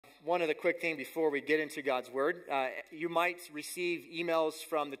One other quick thing before we get into God's Word. You might receive emails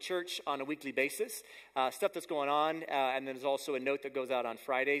from the church on a weekly basis, stuff that's going on, and then there's also a note that goes out on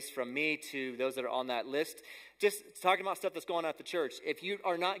Fridays from me to those that are on that list, just talking about stuff that's going on at the church. If you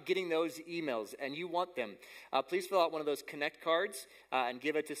are not getting those emails and you want them, please fill out one of those Connect cards and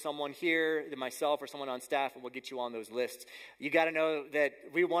give it to someone here, myself or someone on staff, and we'll get you on those lists. You got to know that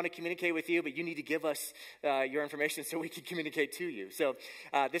we want to communicate with you, but you need to give us your information so we can communicate to you. So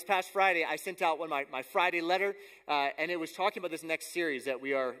this past Friday, I sent out my Friday letter, and it was talking about this next series that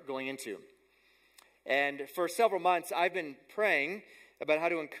we are going into. And for several months, I've been praying about how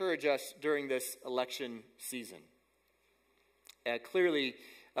to encourage us during this election season. Clearly,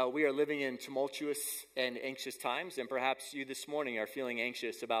 we are living in tumultuous and anxious times, and perhaps you this morning are feeling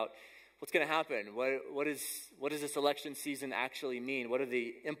anxious about what's going to happen. What does this election season actually mean? What are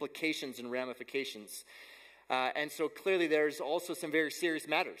the implications and ramifications? And so clearly there's also some very serious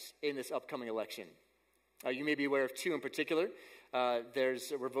matters in this upcoming election. You may be aware of two in particular.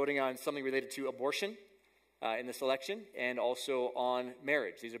 We're voting on something related to abortion in this election, and also on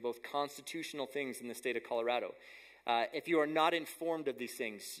marriage. These are both constitutional things in the state of Colorado. If you are not informed of these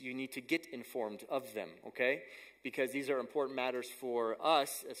things, you need to get informed of them, okay? Because these are important matters for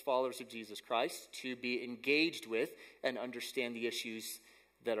us as followers of Jesus Christ to be engaged with and understand the issues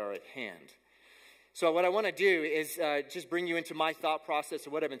that are at hand. So what I want to do is just bring you into my thought process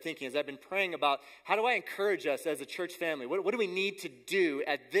of what I've been thinking as I've been praying about how do I encourage us as a church family? What do we need to do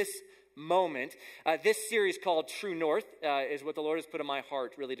at this moment? This series called True North is what the Lord has put in my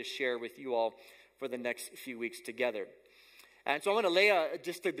heart really to share with you all for the next few weeks together. And so I'm going to lay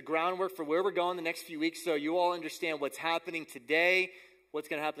just the groundwork for where we're going the next few weeks so you all understand what's happening today, what's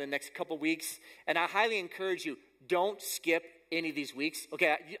going to happen in the next couple weeks. And I highly encourage you, don't skip any of these weeks.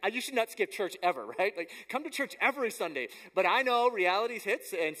 Okay, you should not skip church ever, right? Like, come to church every Sunday. But I know realities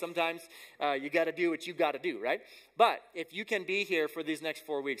hits, and sometimes you got to do what you got to do, right? But if you can be here for these next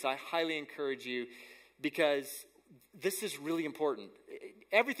 4 weeks, I highly encourage you, because this is really important.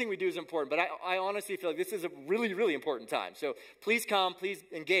 Everything we do is important, but I honestly feel like this is a really, really important time. So please come, please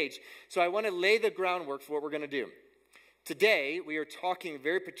engage. So I want to lay the groundwork for what we're going to do. Today, we are talking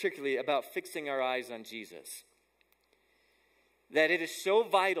very particularly about fixing our eyes on Jesus. That it is so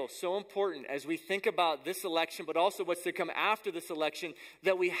vital, so important as we think about this election, but also what's to come after this election,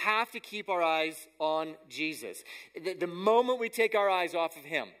 that we have to keep our eyes on Jesus. The moment we take our eyes off of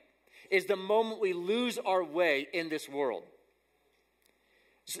him is the moment we lose our way in this world.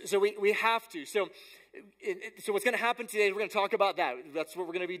 So we have to. So what's going to happen today is we're going to talk about that. That's what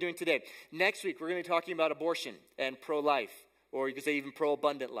we're going to be doing today. Next week, we're going to be talking about abortion and pro-life, or you could say even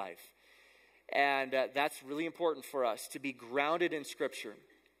pro-abundant life. And that's really important for us to be grounded in Scripture.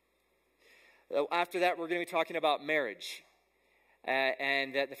 After that, we're going to be talking about marriage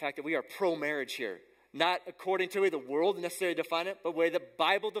and the fact that we are pro-marriage here. Not according to the way the world necessarily defines it, but the way the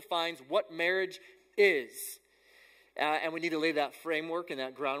Bible defines what marriage is. And we need to lay that framework and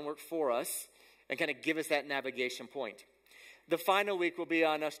that groundwork for us and kind of give us that navigation point. The final week will be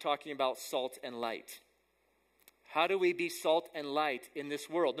on us talking about salt and light. How do we be salt and light in this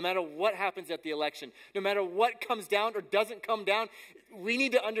world? No matter what happens at the election, no matter what comes down or doesn't come down, we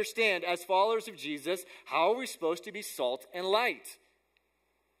need to understand as followers of Jesus, how are we supposed to be salt and light?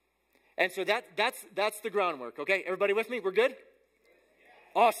 And so that's the groundwork, okay? Everybody with me? We're good?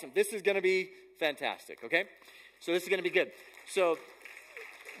 Awesome. This is going to be fantastic, okay? So this is going to be good. So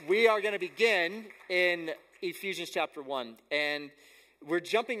we are going to begin in Ephesians chapter 1. And we're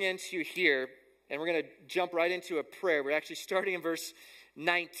jumping into here, and we're going to jump right into a prayer. We're actually starting in verse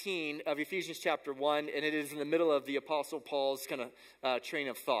 19 of Ephesians chapter 1, and it is in the middle of the Apostle Paul's kind of train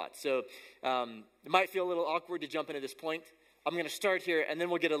of thought. So it might feel a little awkward to jump into this point. I'm going to start here, and then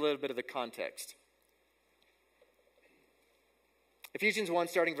we'll get a little bit of the context. Ephesians 1,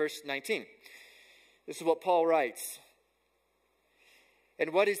 starting verse 19. This is what Paul writes.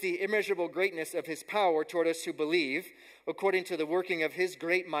 And what is the immeasurable greatness of his power toward us who believe, according to the working of his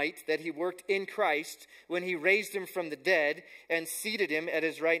great might that he worked in Christ when he raised him from the dead and seated him at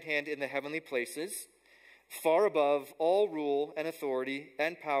his right hand in the heavenly places, far above all rule and authority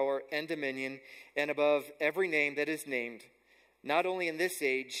and power and dominion, and above every name that is named, not only in this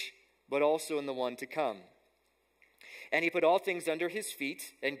age, but also in the one to come. And he put all things under his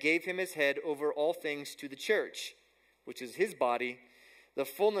feet and gave him his head over all things to the church, which is his body, the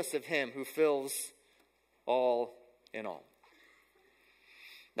fullness of him who fills all in all.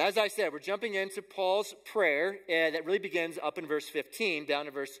 Now, as I said, we're jumping into Paul's prayer that really begins up in verse 15 down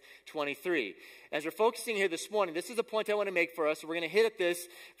to verse 23. As we're focusing here this morning, this is a point I want to make for us. We're going to hit at this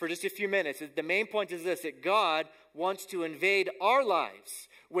for just a few minutes. The main point is this, that God wants to invade our lives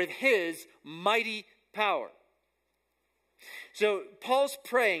with his mighty power. So Paul's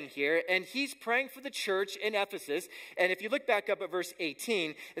praying here, and he's praying for the church in Ephesus. And if you look back up at verse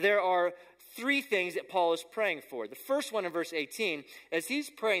 18, there are three things that Paul is praying for. The first one in verse 18 is he's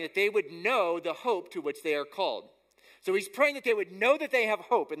praying that they would know the hope to which they are called. So he's praying that they would know that they have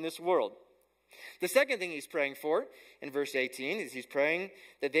hope in this world. The second thing he's praying for in verse 18 is he's praying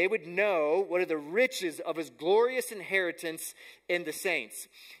that they would know what are the riches of his glorious inheritance in the saints.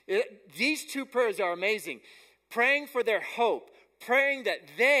 These two prayers are amazing. Praying for their hope, praying that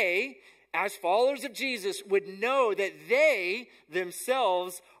they, as followers of Jesus, would know that they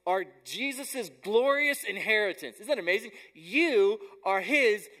themselves are Jesus' glorious inheritance. Isn't that amazing? You are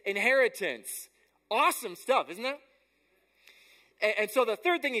his inheritance. Awesome stuff, isn't that? And so the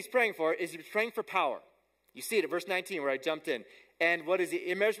third thing he's praying for is he's praying for power. You see it at verse 19 where I jumped in. And what is the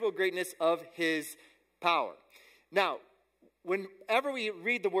immeasurable greatness of his power? Now, whenever we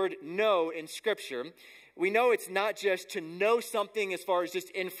read the word know in Scripture, we know it's not just to know something as far as just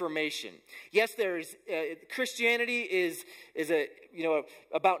information. Yes, there's Christianity is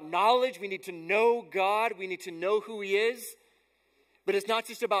about knowledge. We need to know God. We need to know who he is. But it's not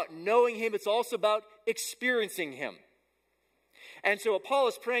just about knowing him. It's also about experiencing him. And so what Paul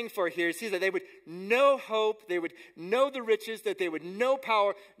is praying for here is that they would know hope, they would know the riches, that they would know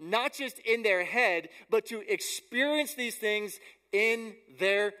power, not just in their head, but to experience these things in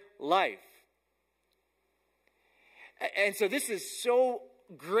their life. And so this is so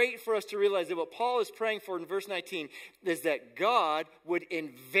great for us to realize that what Paul is praying for in verse 19 is that God would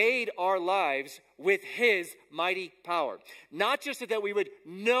invade our lives with his mighty power. Not just that we would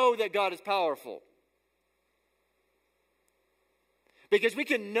know that God is powerful. Because we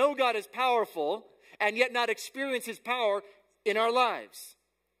can know God is powerful and yet not experience his power in our lives.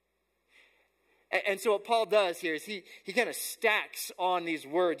 And so what Paul does here is he kind of stacks on these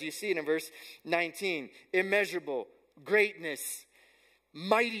words. You see it in verse 19. Immeasurable, greatness,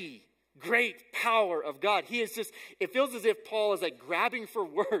 mighty, great power of God. It feels as if Paul is like grabbing for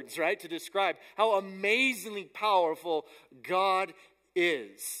words, right? To describe how amazingly powerful God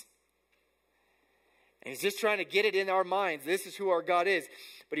is. And he's just trying to get it in our minds. This is who our God is.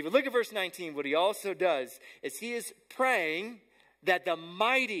 But if you look at verse 19, what he also does is he is praying that the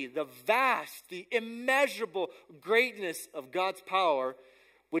mighty, the vast, the immeasurable greatness of God's power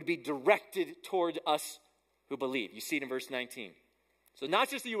would be directed toward us who believe. You see it in verse 19. So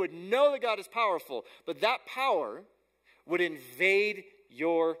not just that you would know that God is powerful, but that power would invade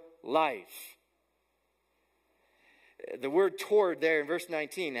your life. The word toward there in verse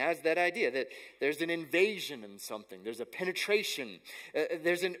 19 has that idea that there's an invasion in something. There's a penetration.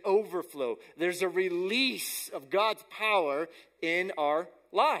 There's an overflow. There's a release of God's power in our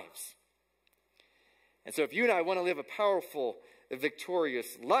lives. And so if you and I want to live a powerful,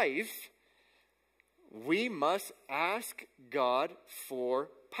 victorious life, we must ask God for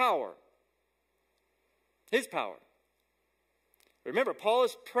power. His power. Remember, Paul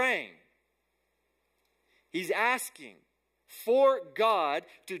is praying. He's asking for God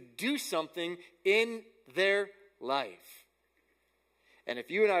to do something in their life. And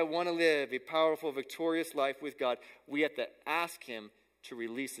if you and I want to live a powerful, victorious life with God, we have to ask him to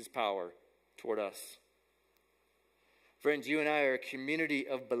release his power toward us. Friends, you and I are a community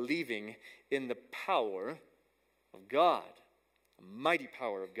of believing in the power of God, the mighty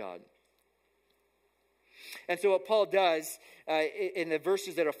power of God. And so what Paul does in the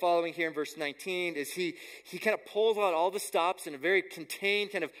verses that are following here in verse 19 is he kind of pulls out all the stops in a very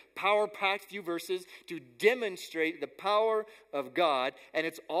contained, kind of power-packed few verses to demonstrate the power of God. And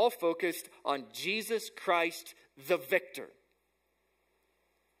it's all focused on Jesus Christ, the victor.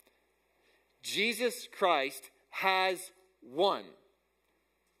 Jesus Christ has won.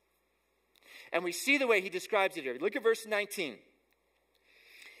 And we see the way he describes it here. Look at verse 19.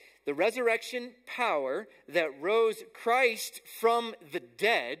 The resurrection power that rose Christ from the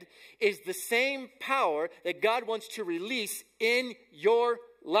dead is the same power that God wants to release in your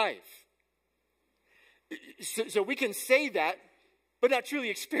life. So we can say that, but not truly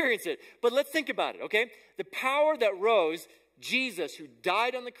experience it. But let's think about it, okay? The power that rose Jesus, who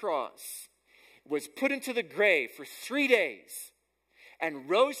died on the cross, was put into the grave for 3 days and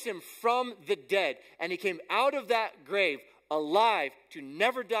rose him from the dead. And he came out of that grave alive to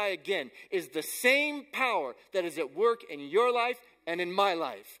never die again, is the same power that is at work in your life and in my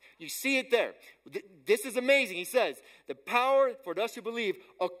life. You see it there. This is amazing. He says, the power for us who believe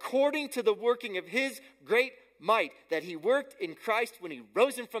according to the working of his great might that he worked in Christ when he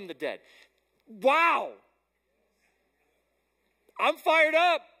rose him from the dead. Wow! I'm fired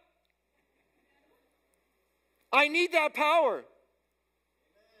up. I need that power.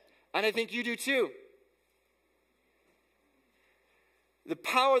 And I think you do too. The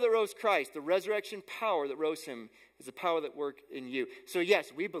power that rose Christ, the resurrection power that rose him, is the power that works in you. So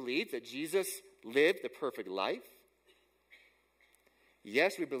yes, we believe that Jesus lived the perfect life.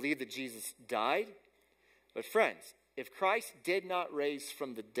 Yes, we believe that Jesus died. But friends, if Christ did not raise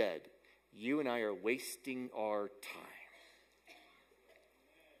from the dead, you and I are wasting our time.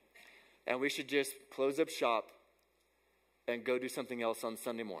 And we should just close up shop and go do something else on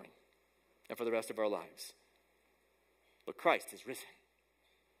Sunday morning and for the rest of our lives. But Christ is risen.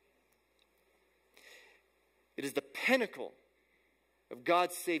 It is the pinnacle of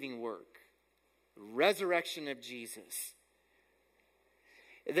God's saving work, the resurrection of Jesus.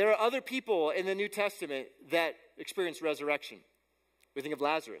 There are other people in the New Testament that experience resurrection. We think of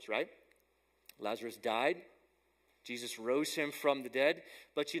Lazarus, right? Lazarus died. Jesus rose him from the dead.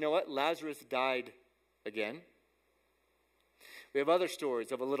 But you know what? Lazarus died again. We have other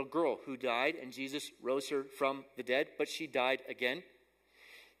stories of a little girl who died, and Jesus rose her from the dead, but she died again.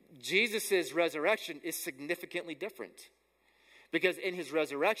 Jesus' resurrection is significantly different. Because in his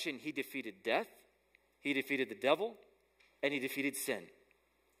resurrection, he defeated death, he defeated the devil, and he defeated sin.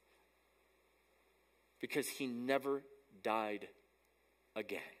 Because he never died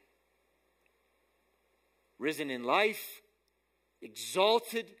again. Risen in life,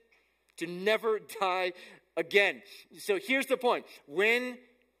 exalted to never die again. So here's the point. When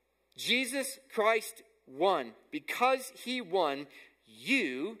Jesus Christ won, because he won,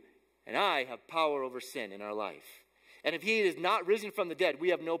 you and I have power over sin in our life. And if he is not risen from the dead, we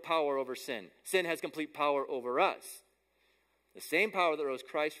have no power over sin. Sin has complete power over us. The same power that rose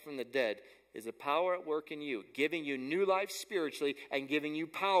Christ from the dead is a power at work in you, giving you new life spiritually and giving you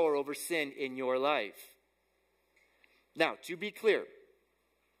power over sin in your life. Now, to be clear,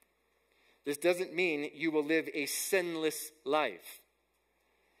 this doesn't mean you will live a sinless life.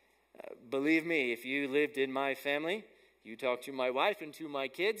 Believe me, if you lived in my family, you talk to my wife and to my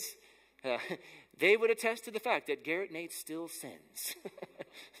kids, they would attest to the fact that Garrett Nate still sins.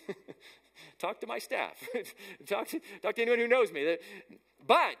 Talk to my staff. talk to anyone who knows me.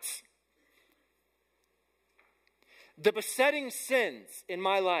 But the besetting sins in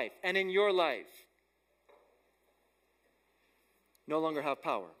my life and in your life no longer have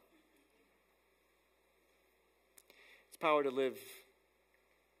power. It's power to live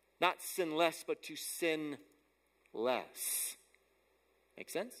not sin less, but to sin less. Make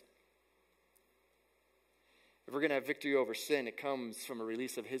sense? If we're going to have victory over sin, it comes from a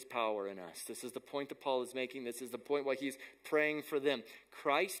release of his power in us. This is the point that Paul is making. This is the point why he's praying for them.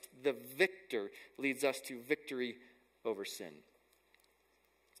 Christ, the victor, leads us to victory over sin.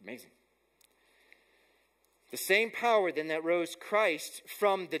 It's amazing. The same power then that rose Christ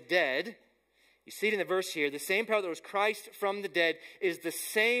from the dead, you see it in the verse here, the same power that rose Christ from the dead is the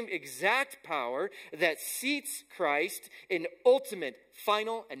same exact power that seats Christ in ultimate,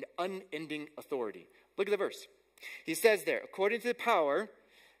 final, and unending authority. Look at the verse. He says there, according to the power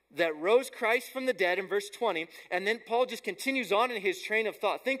that rose Christ from the dead in verse 20, and then Paul just continues on in his train of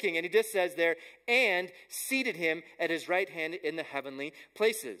thought thinking, and he just says there, and seated him at his right hand in the heavenly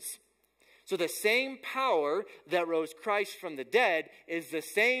places. So the same power that rose Christ from the dead is the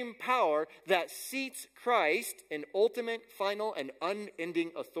same power that seats Christ in ultimate, final, and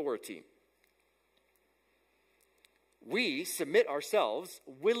unending authority. We submit ourselves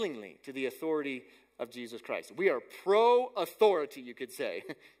willingly to the authority of Jesus Christ. We are pro-authority, you could say.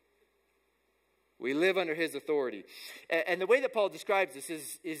 We live under his authority. And the way that Paul describes this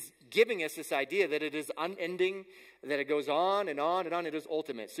is giving us this idea that it is unending, that it goes on and on and on. It is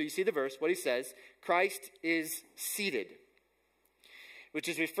ultimate. So you see the verse, what he says, Christ is seated, which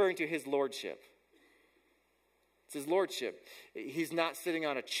is referring to his lordship. It's his lordship. He's not sitting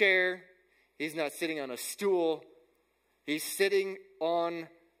on a chair. He's not sitting on a stool. He's sitting on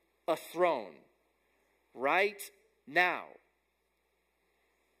a throne right now,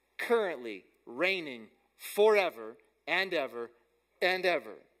 currently reigning forever and ever and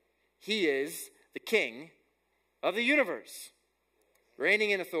ever. He is the king of the universe,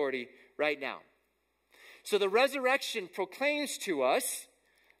 reigning in authority right now. So the resurrection proclaims to us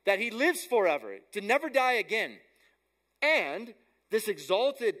that he lives forever, to never die again. And this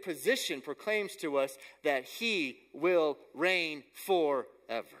exalted position proclaims to us that he will reign forever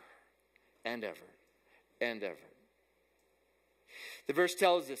and ever and ever. The verse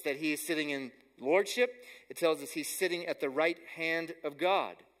tells us that he is sitting in lordship. It tells us he's sitting at the right hand of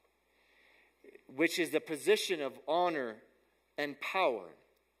God, which is the position of honor and power.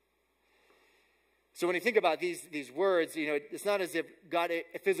 So when you think about these words, it's not as if God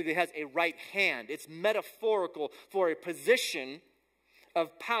physically has a right hand. It's metaphorical for a position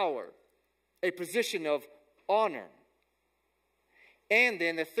of power, a position of honor. And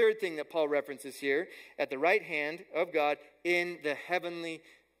then the third thing that Paul references here, at the right hand of God in the heavenly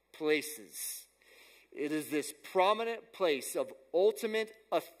places. It is this prominent place of ultimate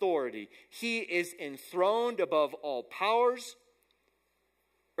authority. He is enthroned above all powers,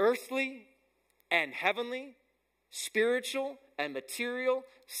 earthly and heavenly, spiritual and material,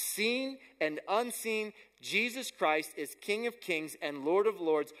 seen and unseen. Jesus Christ is King of kings and Lord of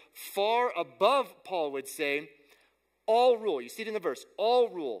lords, far above, Paul would say, all rule. You see it in the verse. All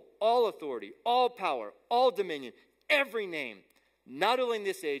rule, all authority, all power, all dominion, every name, not only in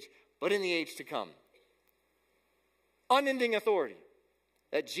this age, but in the age to come. Unending authority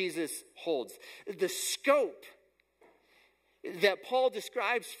that Jesus holds. The scope that Paul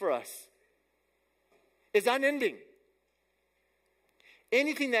describes for us is unending.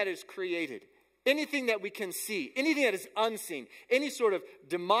 Anything that is created, anything that we can see, anything that is unseen, any sort of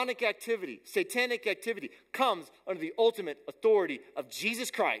demonic activity, satanic activity, comes under the ultimate authority of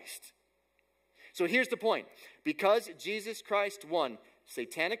Jesus Christ. So here's the point. Because Jesus Christ won,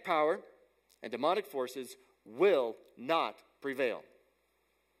 satanic power and demonic forces will not prevail.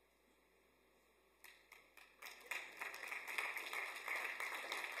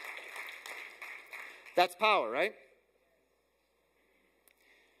 That's power, right?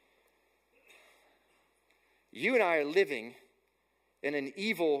 You and I are living in an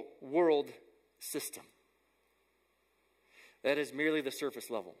evil world system that is merely the surface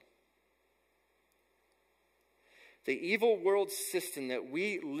level. The evil world system that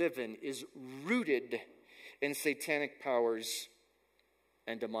we live in is rooted in satanic powers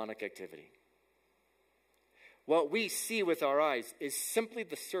and demonic activity. What we see with our eyes is simply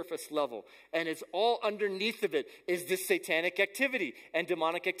the surface level, and it's all underneath of it is this satanic activity and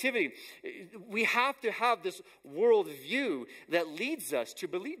demonic activity. We have to have this world view that leads us to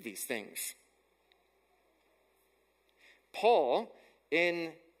believe these things. Paul,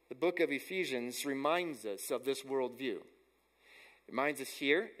 in the book of Ephesians, reminds us of this worldview. Reminds us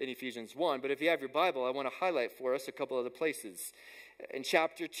here in Ephesians 1, but if you have your Bible, I want to highlight for us a couple other places. In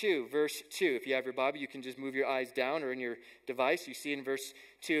chapter 2, verse 2, if you have your Bible, you can just move your eyes down or in your device. You see in verse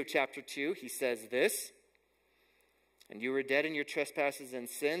 2 of chapter 2, he says this, "And you were dead in your trespasses and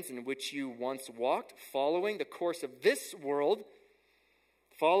sins in which you once walked, following the course of this world,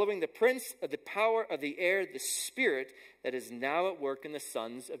 following the prince of the power of the air, the spirit that is now at work in the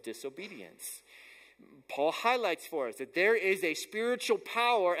sons of disobedience." Paul highlights for us that there is a spiritual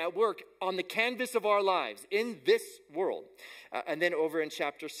power at work on the canvas of our lives in this world. And then over in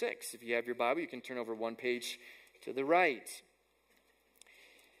chapter 6, if you have your Bible, you can turn over one page to the right.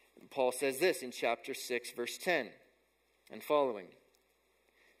 Paul says this in chapter 6, verse 10 and following.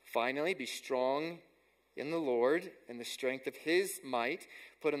 "Finally, be strong in the Lord and the strength of his might.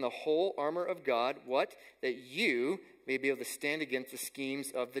 Put on the whole armor of God." What? "That you may be able to stand against the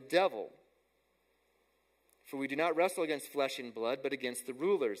schemes of the devil. For we do not wrestle against flesh and blood, but against the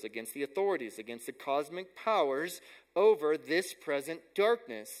rulers, against the authorities, against the cosmic powers over this present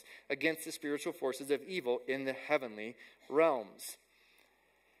darkness, against the spiritual forces of evil in the heavenly realms."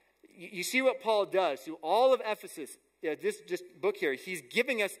 You see what Paul does through all of Ephesus, this book here. He's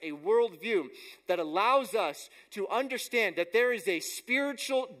giving us a worldview that allows us to understand that there is a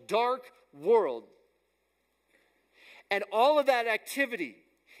spiritual dark world. And all of that activity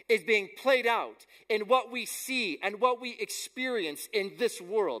is being played out in what we see and what we experience in this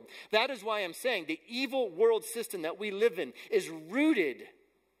world. That is why I'm saying the evil world system that we live in is rooted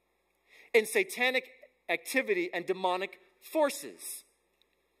in satanic activity and demonic forces.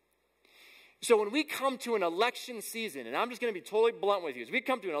 So when we come to an election season, and I'm just going to be totally blunt with you, as we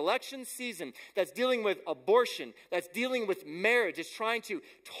come to an election season that's dealing with abortion, that's dealing with marriage, it's trying to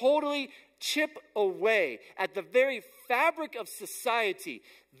totally chip away at the very fabric of society.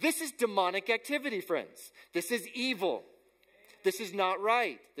 This is demonic activity, friends. This is evil. This is not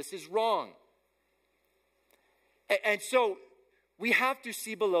right. This is wrong. And so we have to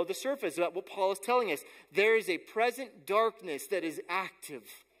see below the surface about what Paul is telling us. There is a present darkness that is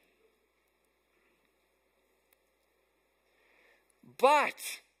active.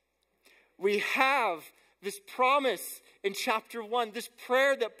 But we have this promise in chapter 1, this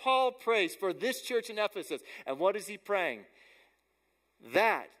prayer that Paul prays for this church in Ephesus. And what is he praying?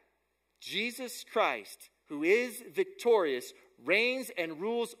 That Jesus Christ, who is victorious, reigns and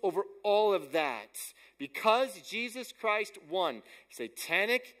rules over all of that. Because Jesus Christ won,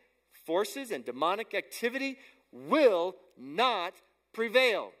 satanic forces and demonic activity will not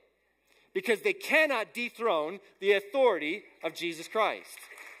prevail. because they cannot dethrone the authority of Jesus Christ.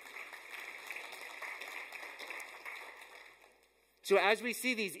 So as we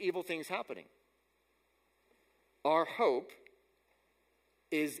see these evil things happening, our hope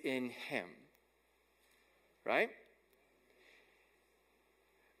is in him, right?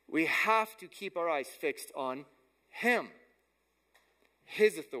 We have to keep our eyes fixed on him,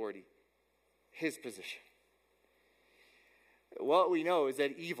 his authority, his position. What we know is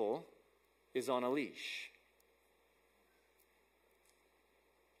that evil is on a leash.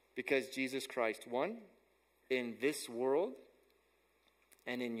 Because Jesus Christ won in this world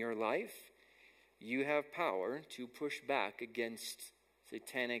and in your life, you have power to push back against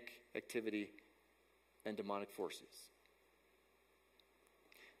satanic activity and demonic forces.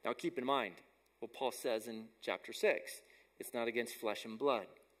 Now keep in mind what Paul says in chapter 6. It's not against flesh and blood.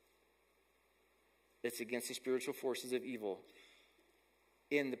 It's against the spiritual forces of evil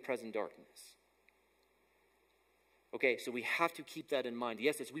in the present darkness. Okay, so we have to keep that in mind.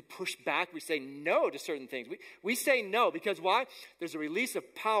 Yes, as we push back, we say no to certain things. We say no because why? There's a release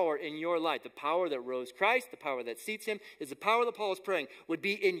of power in your life. The power that rose Christ, the power that seats him, is the power that Paul is praying would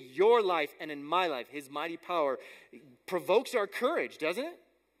be in your life and in my life. His mighty power provokes our courage, doesn't it?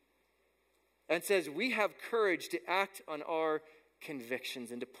 And says we have courage to act on our convictions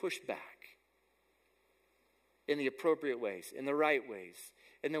and to push back in the appropriate ways, in the right ways,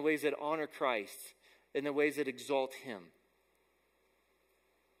 in the ways that honor Christ, in the ways that exalt him.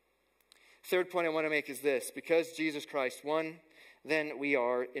 Third point I want to make is this. Because Jesus Christ won, then we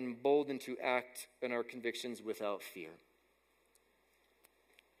are emboldened to act on our convictions without fear.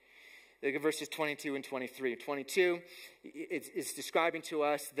 Look at verses 22 and 23. 22, it's describing to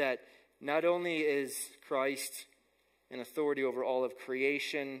us that not only is Christ an authority over all of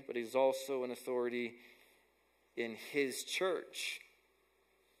creation, but he's also an authority in his church.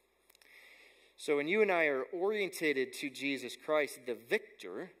 So when you and I are orientated to Jesus Christ, the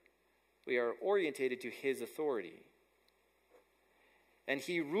victor, we are orientated to his authority. And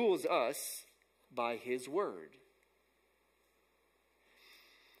he rules us by his word.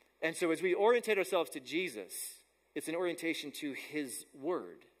 And so as we orientate ourselves to Jesus, it's an orientation to his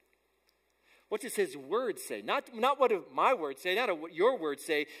word. What does his word say? Not what my words say, not what your words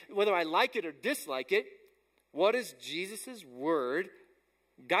say, whether I like it or dislike it. What is Jesus' word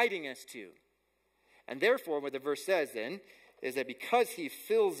guiding us to? And therefore, what the verse says then is that because he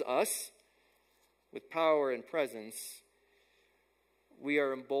fills us with power and presence, we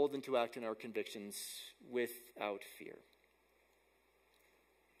are emboldened to act in our convictions without fear.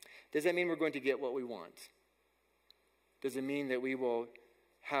 Does that mean we're going to get what we want? Does it mean that we will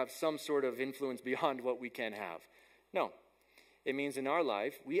have some sort of influence beyond what we can have? No. It means in our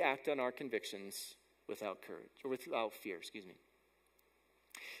life, we act on our convictions without courage, or without fear, excuse me.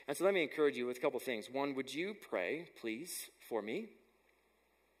 And so let me encourage you with a couple things. One, would you pray, please, for me?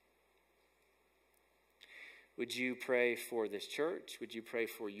 Would you pray for this church? Would you pray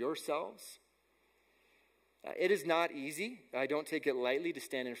for yourselves? It is not easy. I don't take it lightly to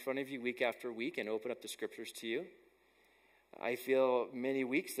stand in front of you week after week and open up the scriptures to you. I feel many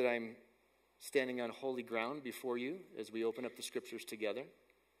weeks that I'm standing on holy ground before you as we open up the scriptures together.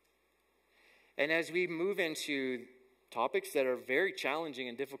 And as we move into topics that are very challenging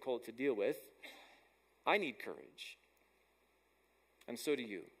and difficult to deal with, I need courage. And so do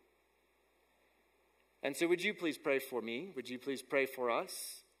you. And so would you please pray for me? Would you please pray for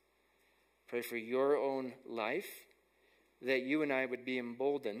us? Pray for your own life, that you and I would be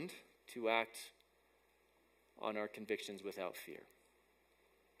emboldened to act on our convictions without fear.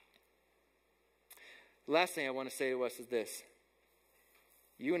 The last thing I want to say to us is this.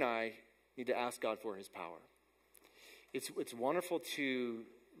 You and I need to ask God for his power. It's wonderful to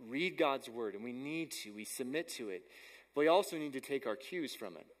read God's word, and we submit to it. But we also need to take our cues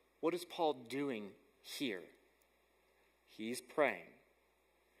from it. What is Paul doing here? He's praying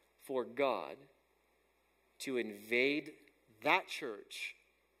for God to invade that church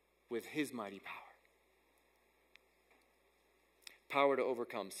with his mighty power. Power to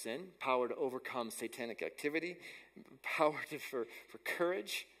overcome sin, power to overcome satanic activity, power for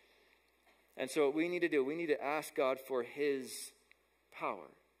courage. And so what we need to do, we need to ask God for his power.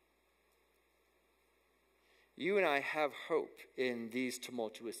 You and I have hope in these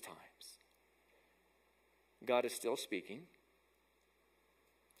tumultuous times. God is still speaking.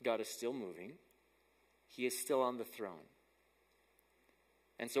 God is still moving. He is still on the throne.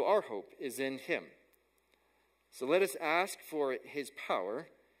 And so our hope is in him. So let us ask for his power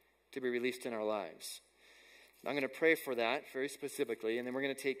to be released in our lives. I'm going to pray for that very specifically, and then we're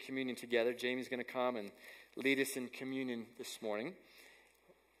going to take communion together. Jamie's going to come and lead us in communion this morning.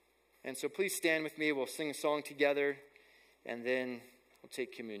 And so please stand with me. We'll sing a song together, and then we'll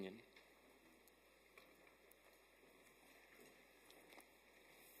take communion.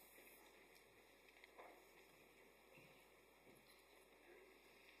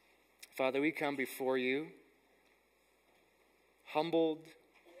 Father, we come before you, humbled,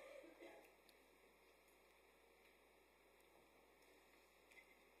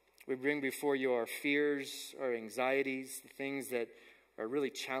 we bring before you our fears, our anxieties, the things that are really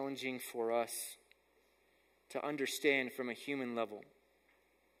challenging for us to understand from a human level.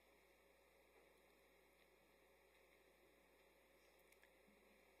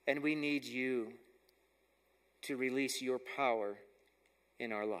 And we need you to release your power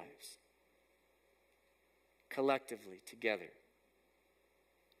in our lives, collectively, together.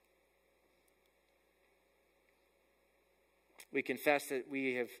 We confess that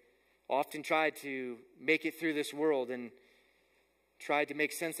we have often tried to make it through this world and tried to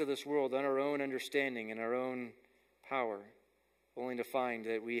make sense of this world on our own understanding and our own power, only to find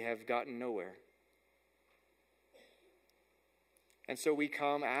that we have gotten nowhere. And so we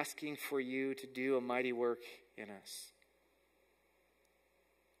come asking for you to do a mighty work in us.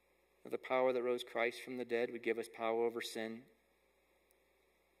 The power that rose Christ from the dead would give us power over sin.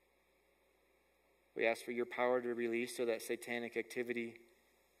 We ask for your power to release so that satanic activity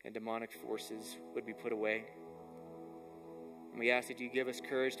and demonic forces would be put away. And we ask that you give us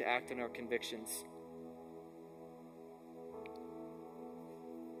courage to act on our convictions.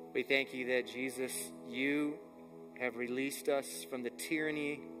 We thank you that, Jesus, you have released us from the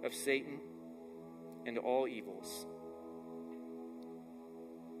tyranny of Satan and all evils.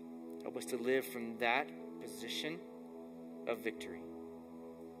 Help us to live from that position of victory.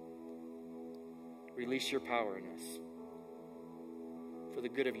 Release your power in us for the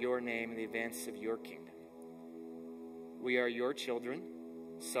good of your name and the advance of your kingdom. We are your children,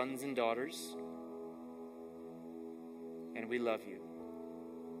 sons and daughters, and we love you.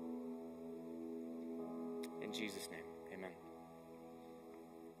 In Jesus' name.